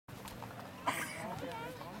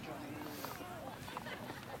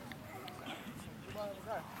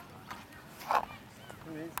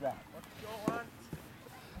Right.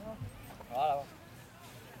 Righto.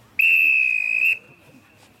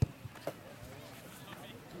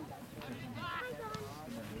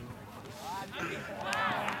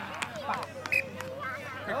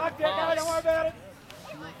 Don't worry about it.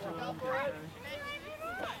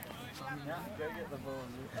 Go get the ball.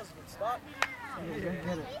 That's a good start. Go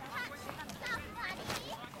get it.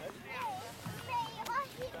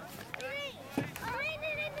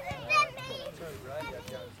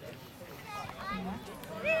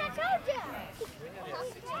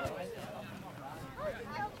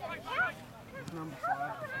 Number 5.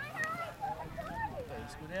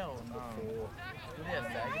 He's good out or no? Good out,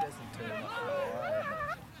 Fag. He doesn't turn up for a while.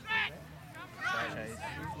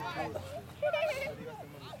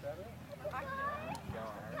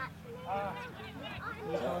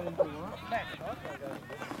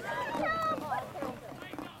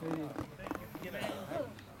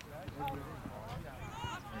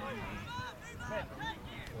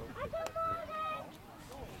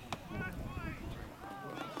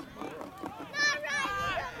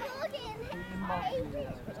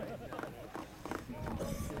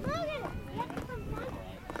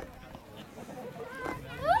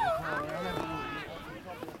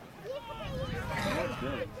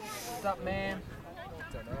 What's up, man? I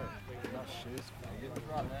don't know. Not shoes.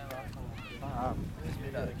 Right now, it's a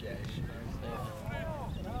bit okay.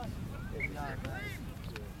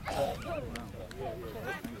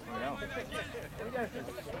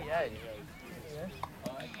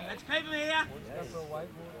 Let's keep him here.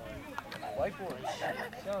 Wakeboarding.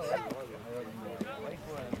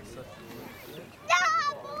 Wakeboarding is such a...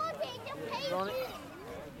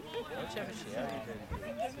 Let's have a shower.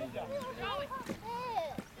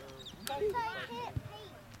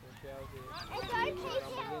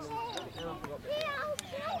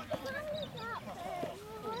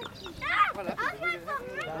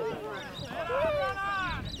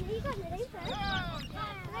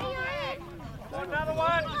 Another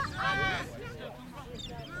one.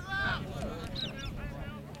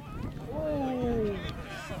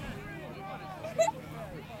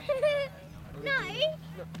 No.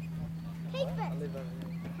 Keep it.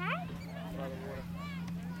 Huh?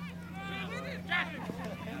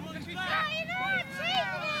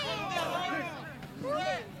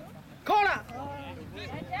 Corner.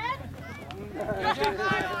 That's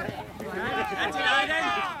it, Aiden.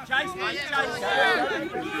 Chase, mate. Chase.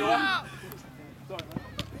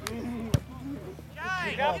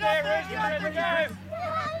 Get up there, Reece. Get ready to go.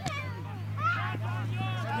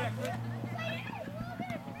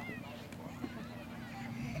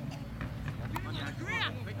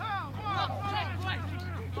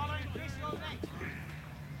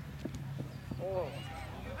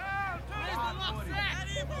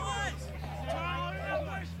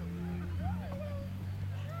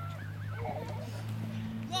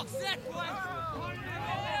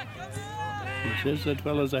 It says that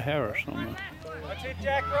fella's a Harris on That's it,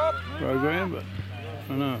 Jack Rob. the program, but I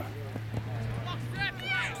don't know.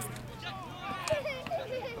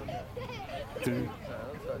 Two.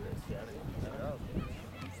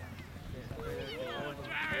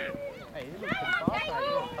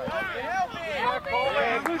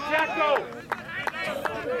 Good tackle.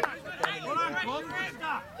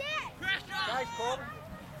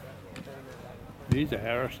 He's a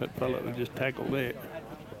Harris, that fella that just tackled there.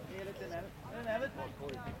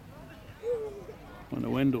 One of the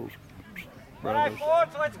Wendell's brothers.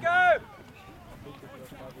 Forwards, let's go.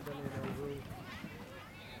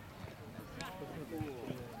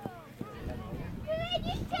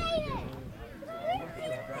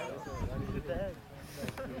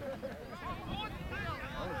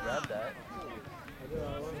 Grab that.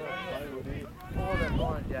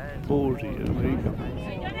 Ballsy, illegal.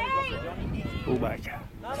 Fullback.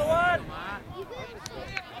 Another one.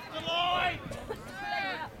 The line.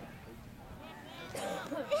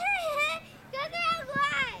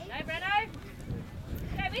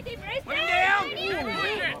 Wing down.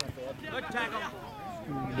 Good tackle.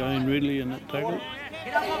 Dane Ridley in that tackle.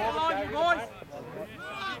 Get up off the line, you boys.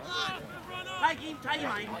 Take him,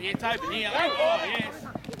 mate. Oh, yeah, Tobin here. Oh, yes.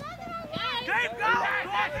 Keep going.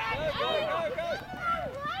 Go.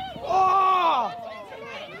 Oh!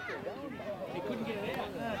 He couldn't get it out.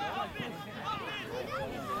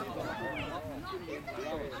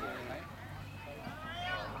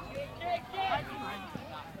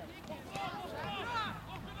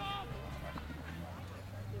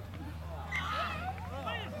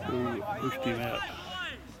 Ooh, pushed him out.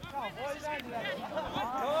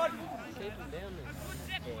 Keep him down there.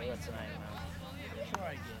 Yeah, that's an aim, man.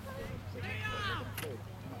 Try again.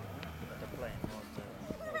 The plan was to...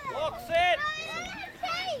 Lock set!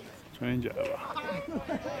 Changeover.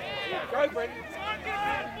 Go, Brendan.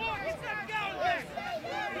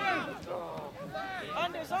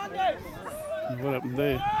 Unders. What happened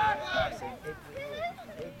there?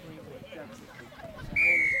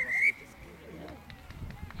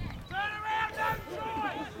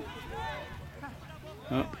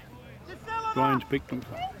 Oh, Dwayne's picked him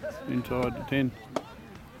inside the 10.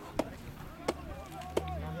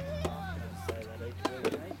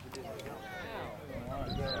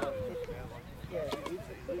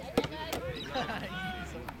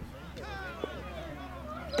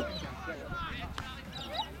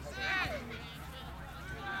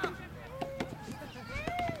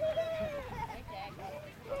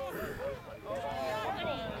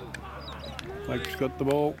 Blake's got the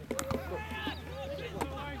ball.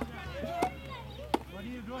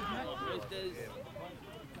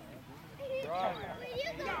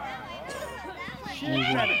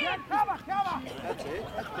 That's it.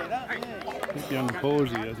 That's better. Young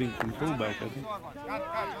Pawsey, I think, from fullback, I think.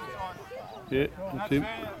 Yeah, that's him.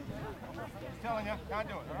 He's telling you, can't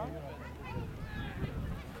do it, all right?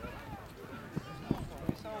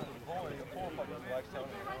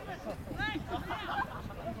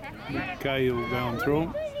 Cahill going through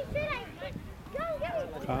him.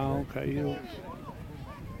 Carl Cahill.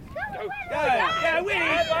 Go,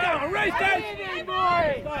 Winnie! Go on, Roosters! Winnie,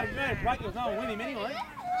 boy! Oh, man, break was no win him anyway.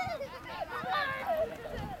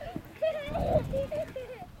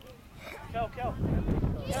 Kel.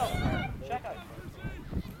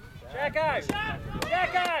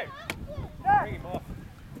 Shacko! Bring him off.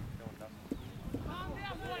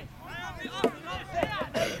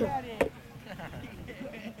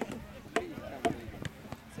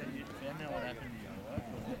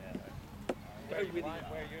 Go with him. Where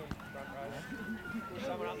are you? Front row.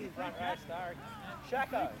 Someone up in front row, Stark.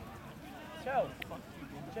 Shacko. Kel.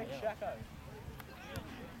 Check Shacko.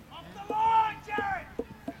 Off the line, Jared!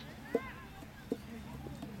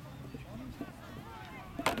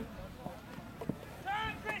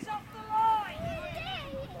 Turn Chris off the line!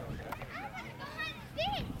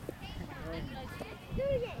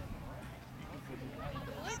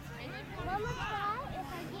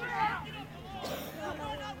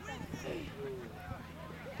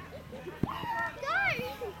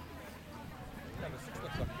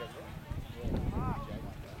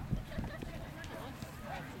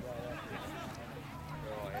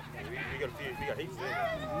 We got heaps there.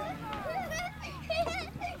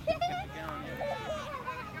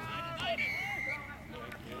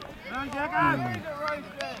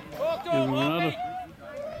 Give him another.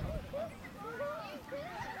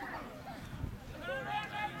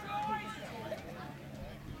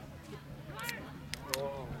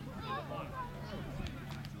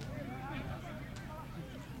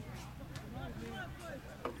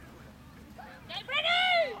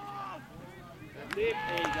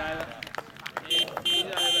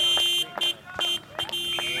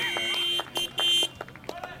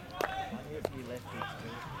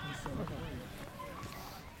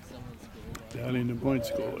 Down in the point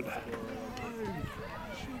scored.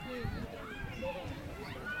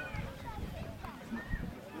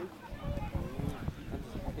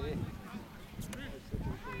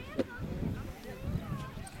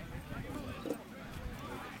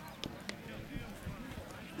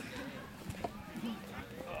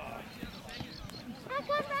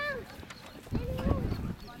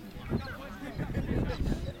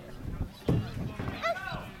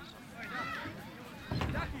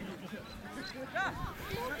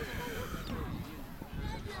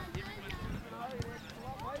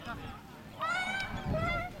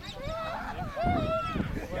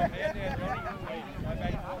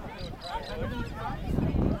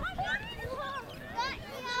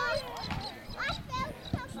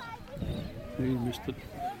 He missed it.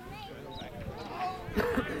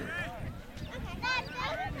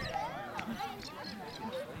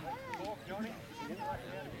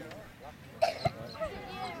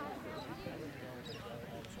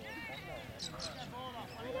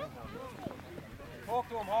 Talk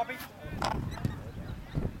to him, Hoppy.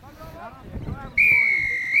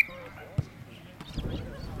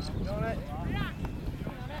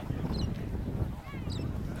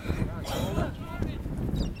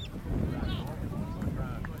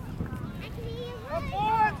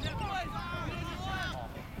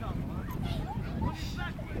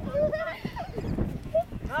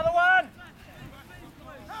 Another one!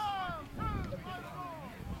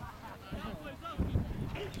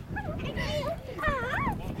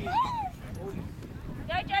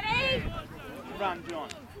 Go, Johnny! Run, John.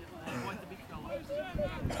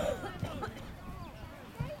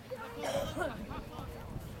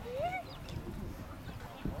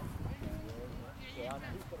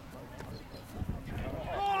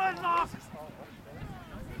 Ball in, Mark!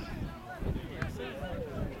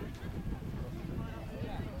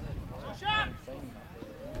 Shot!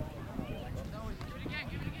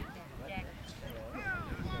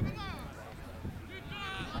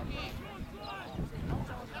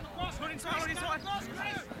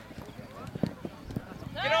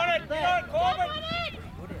 Get on it, Corbin!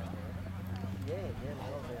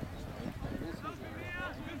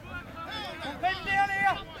 Pin down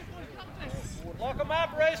here! Lock them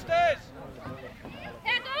up, Roosters!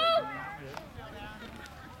 Tackle!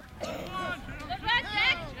 Good run,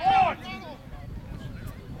 Jack! On!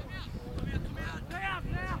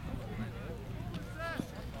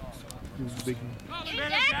 Big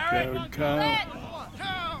Jack! Jared Kyle.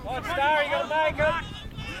 On, Star, you gonna make it?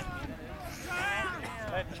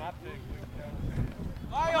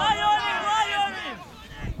 Lie on him!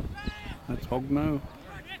 That's Hogno.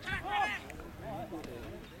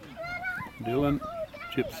 Dylan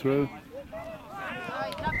chips through.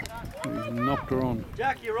 He's knocked her on.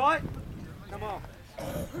 Jack, you right? Come on.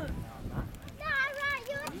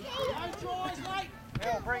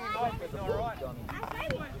 Hell, bring him off, it's all right.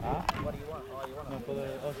 What do you want? Oh, you want No, for the,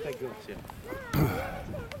 I'll take good, yeah.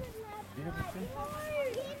 You have a thing?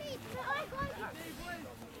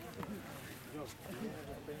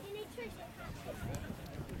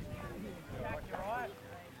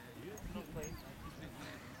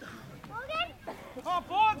 Come on,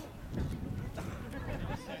 Forbes!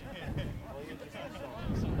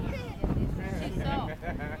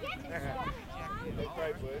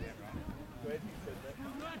 Great word. Great you said that.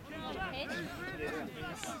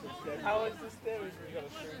 How is this there? You got a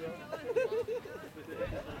studio?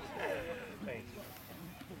 Thanks.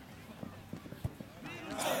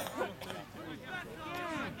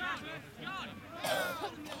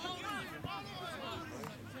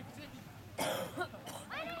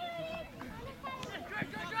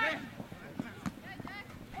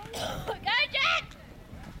 Go, Jack!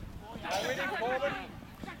 Are we in, Corbin?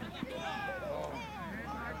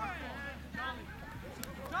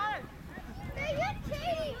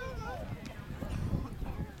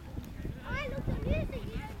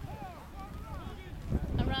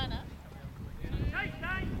 A runner.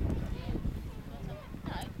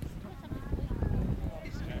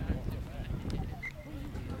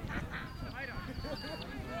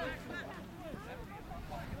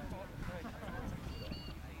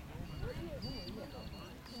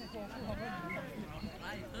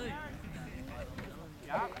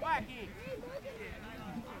 Yeah, wacky.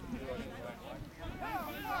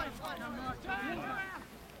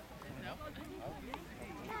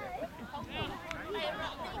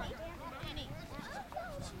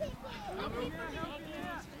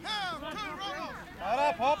 Hold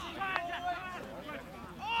up, Hop.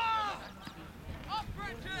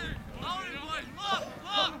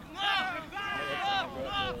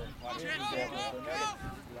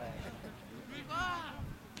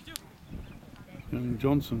 And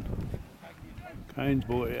Johnson. Kane's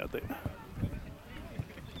boy out there.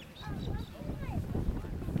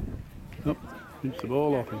 Oh, hits the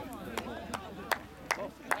ball off him.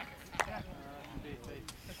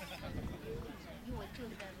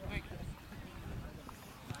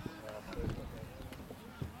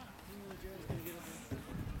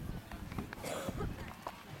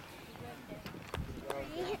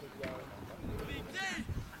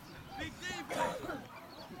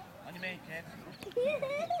 On your man, Ken.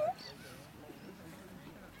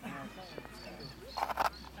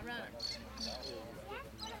 A runner.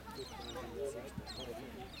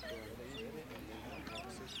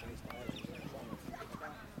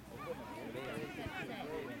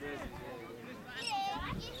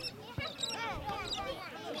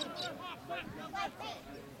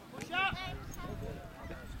 Push up.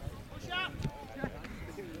 Push up.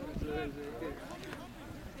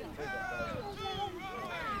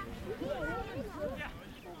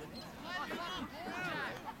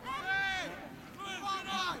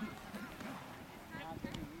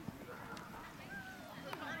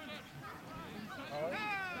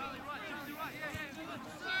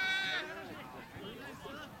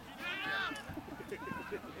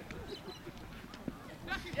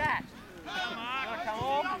 Jack. Come on. Come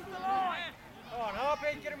on. Come on,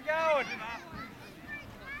 Harpy, get him going.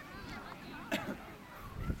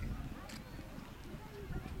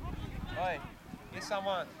 Oi, get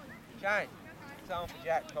someone. Jane, someone for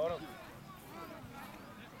Jack, told him.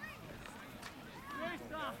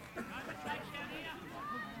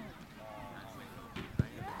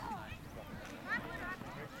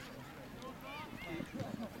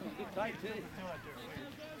 Tight too.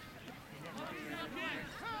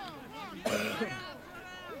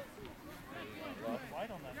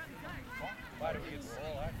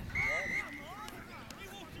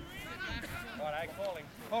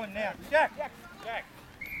 Calling now. Jack! Jack!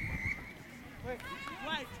 Quick.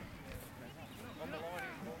 Wait.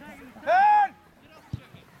 Turn!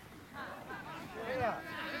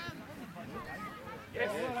 Yes.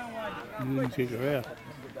 You didn't kick her out.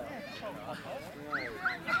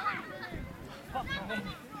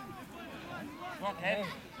 Not heavy.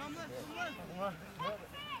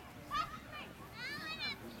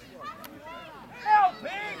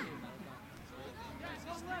 Helping!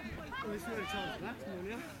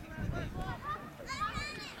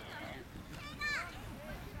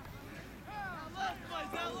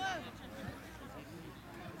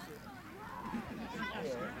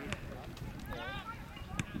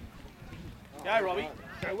 Go, Robbie.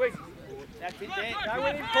 Go, Wig. That's it there. Go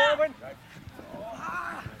with him, Corbin.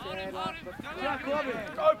 Jack Robin.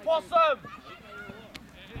 Go, Possum.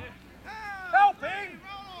 Helping.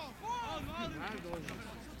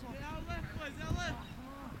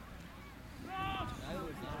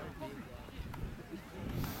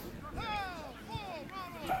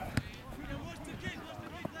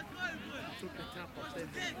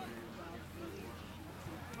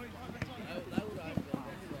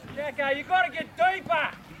 Jacko, you got to get deeper.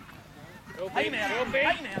 Hey now,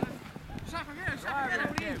 hey now.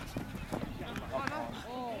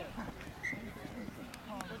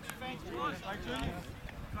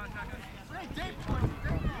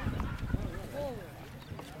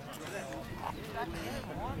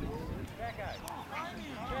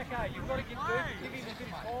 Jacko, you've got to get deeper. Give him a bit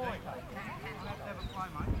of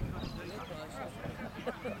time.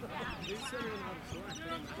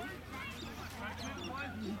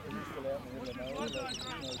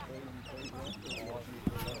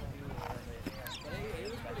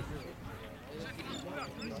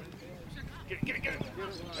 Get it.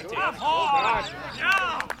 Up hard!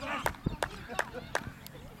 Yeah!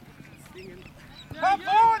 Come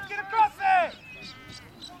forward, get across there!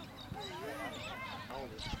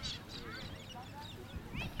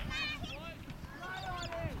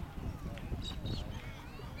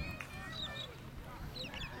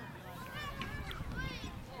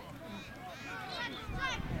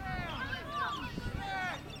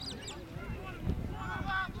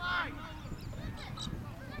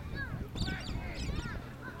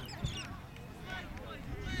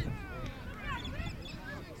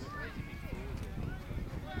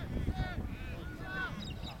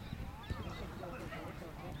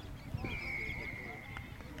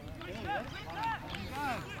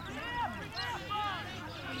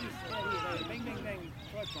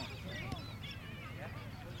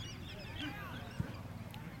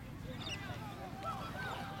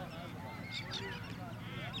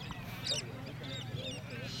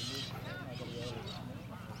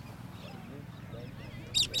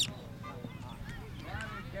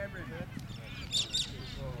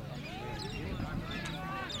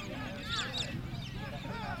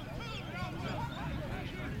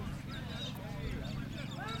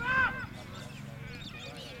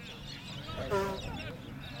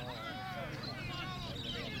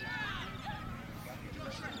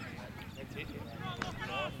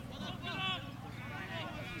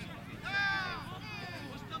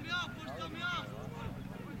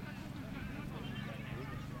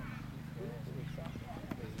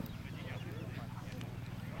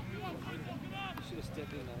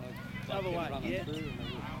 Other way, yeah.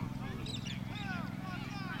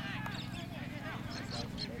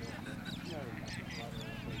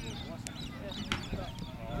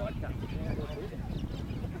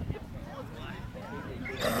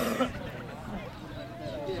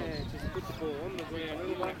 Yeah, just put the ball on the ground,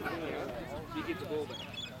 little like the ground, you get the ball back.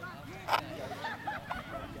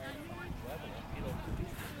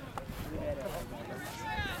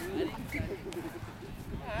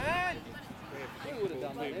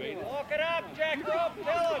 Lock it up, Jack Rob,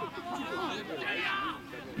 tell him.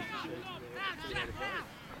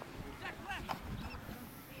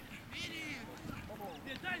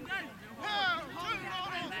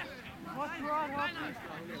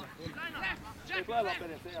 They play a lot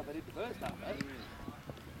better if they did the first half, eh?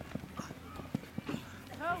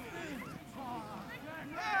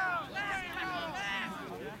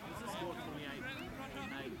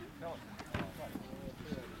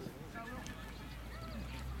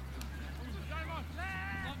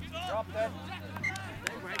 Drop that.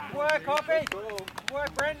 Work, Hoppy.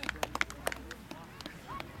 Work, Brendan.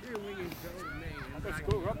 That's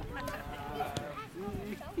cool, Rob.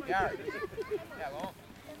 Gary. How long?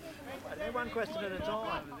 One question at a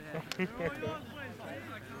time.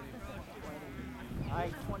 Hey,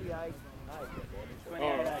 28. 28. Go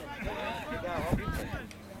on. 28.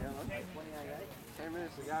 10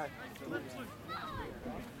 minutes to go.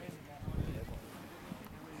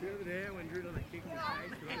 See over there when Drew done a kick in the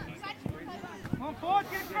face. Come on, forward,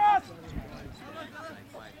 get across!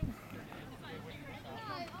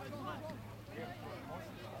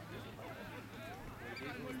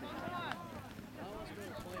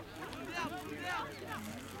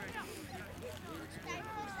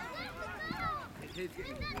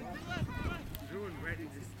 Drew and Reddy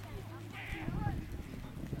just...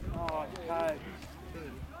 Oh, okay.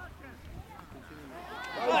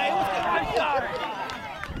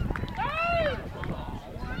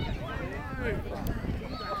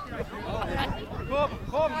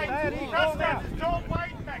 Come, Daddy, come now. Don't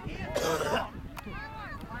wait back here.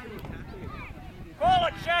 Call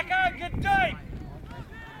it, Shacko, get deep.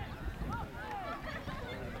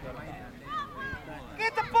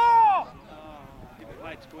 Get the ball. Give it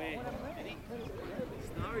late square.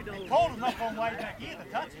 He told us not going way back here to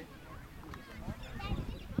touch it.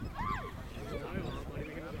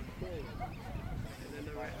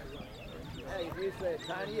 Hey, you there,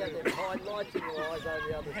 Tony, you had them high lights in your eyes over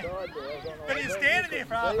the other side there. But he was standing there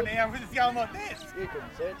for half an hour with his going like this. You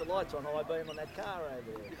couldn't see it, the lights on high beam on that car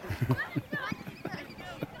over there.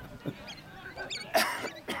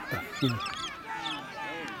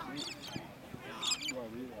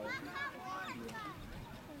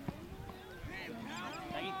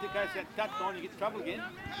 He goes that touch on, you get in trouble again.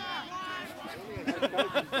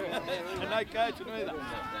 And no coaching either.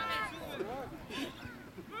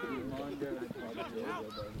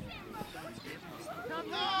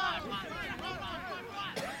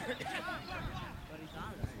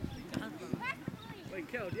 Wait,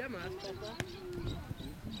 Kel, do you have my ass popped off?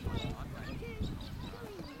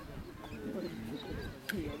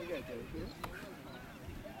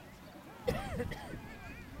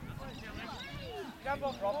 Jump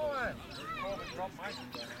on, Brian. Drop, mate.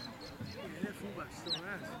 Yeah, that fullback's still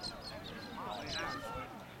ass.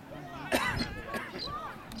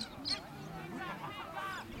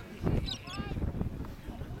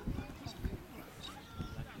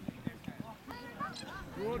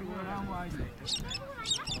 Good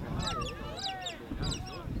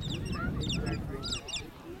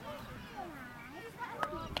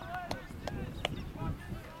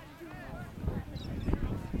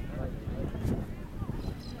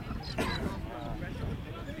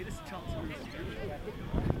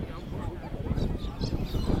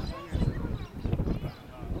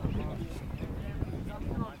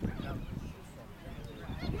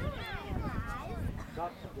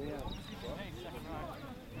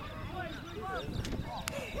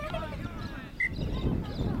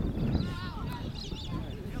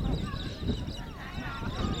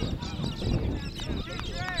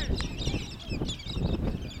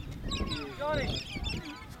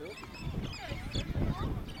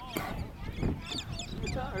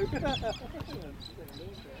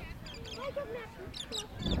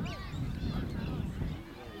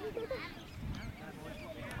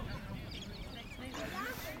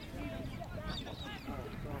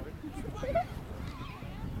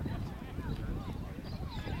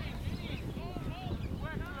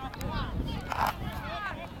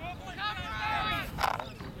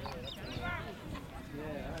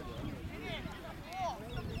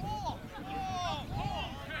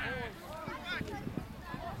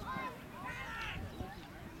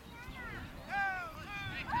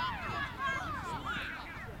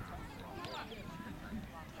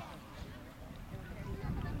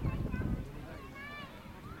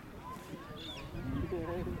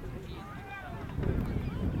one.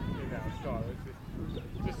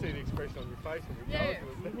 Just see the expression on your face when we told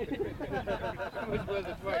you. It was worth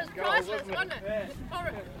its weight in gold, Priceless, wasn't it? wasn't it?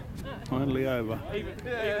 Horrible. Finally over. I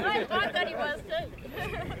thought he was too.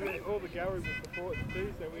 All the gallery was before it too,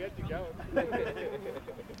 so we had to go.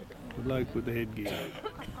 The bloke with the headgear.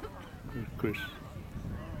 Chris.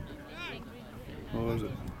 Or was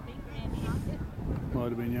it? Might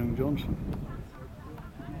have been young Johnson.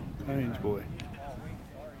 Haynes boy.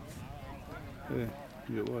 Yeah, I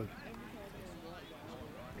think it was.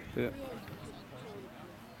 Yeah.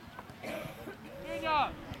 Good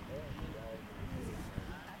job.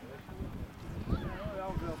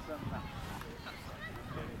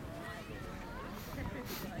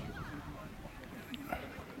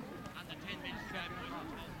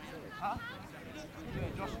 Huh? Yeah,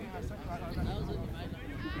 Josh,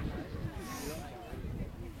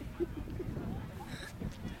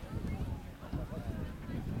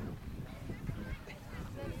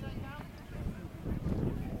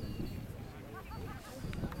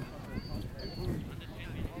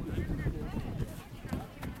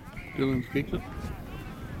 Dylan's kicked it.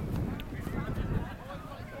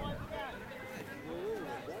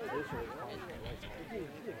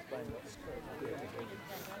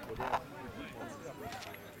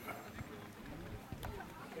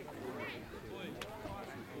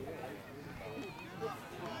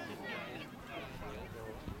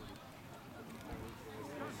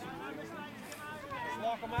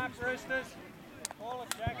 Lock them up, Roosters. Call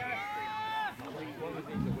it, Jacko.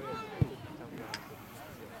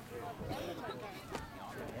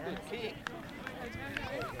 Kick.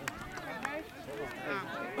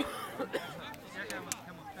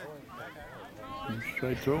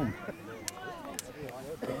 Straight through him.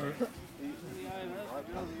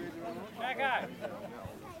 Jacko.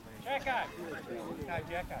 Jacko. No,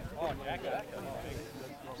 Jacko. Oh, Jacko.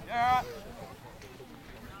 Yeah.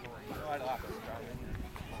 Right up.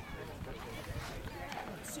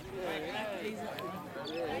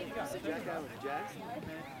 Jacko and Jackson.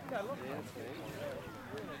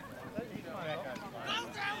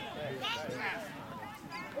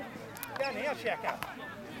 Go now, Jacko.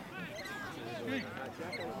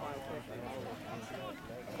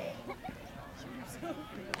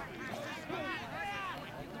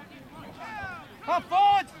 Come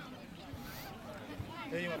forward!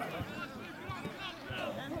 There you want to come on.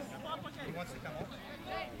 He wants to come on.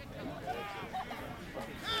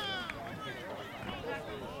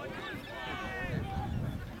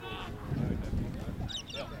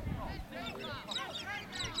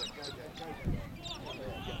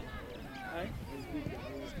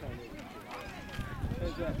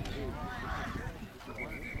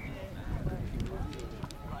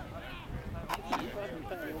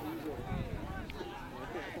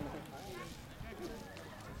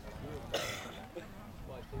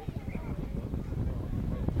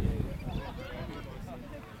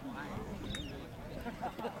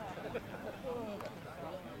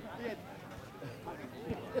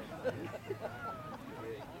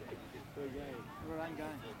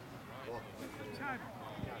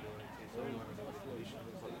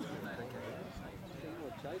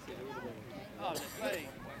 Oh, that's right.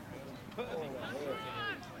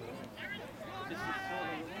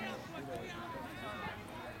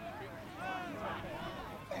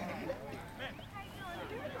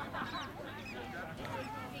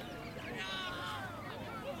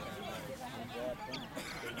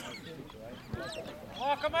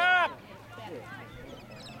 Lock 'em up!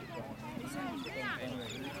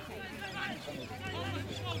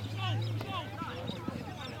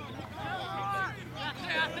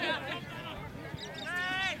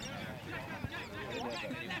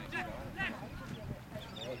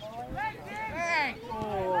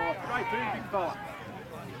 Oh, right through, big fella.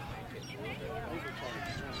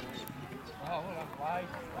 Oh, what a play.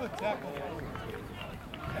 Good tackle.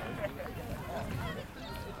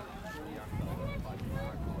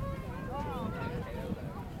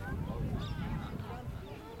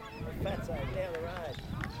 Fatso down the road.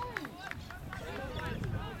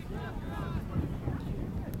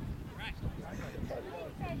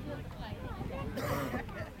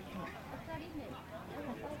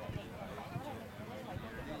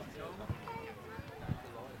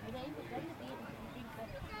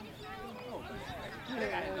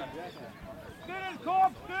 Get it,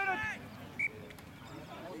 Cobb, get it!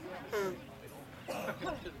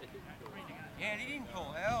 Yeah, he didn't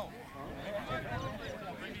call hell.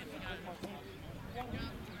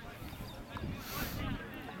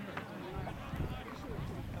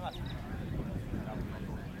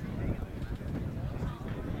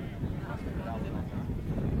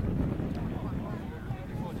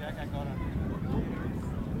 Before Jacko got it.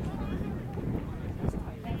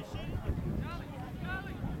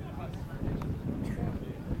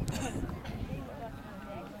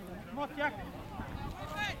 Come on, Jack.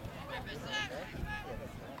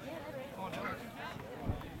 Come on, Johnny.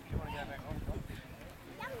 You want to go back on?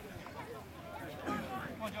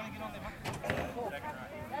 Come on, Johnny, get on there, mate. Second row.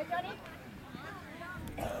 Go, Johnny.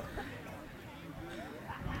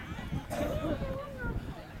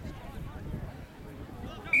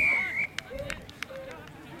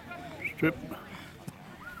 Strip.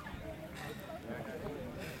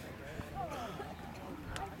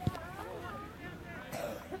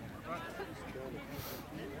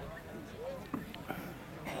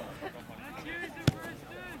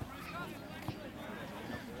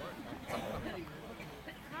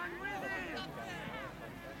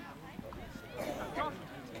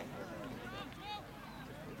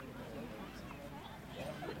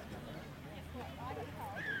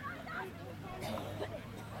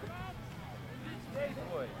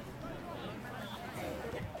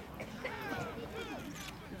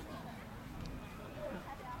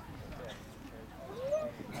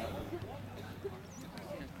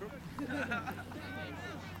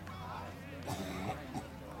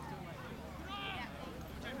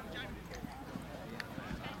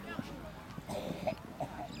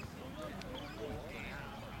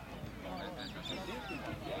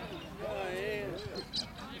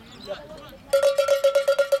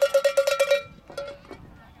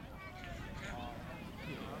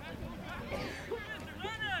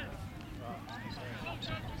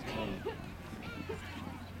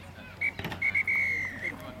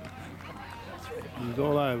 He's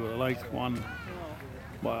all over. The lake's won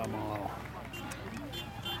by a mile.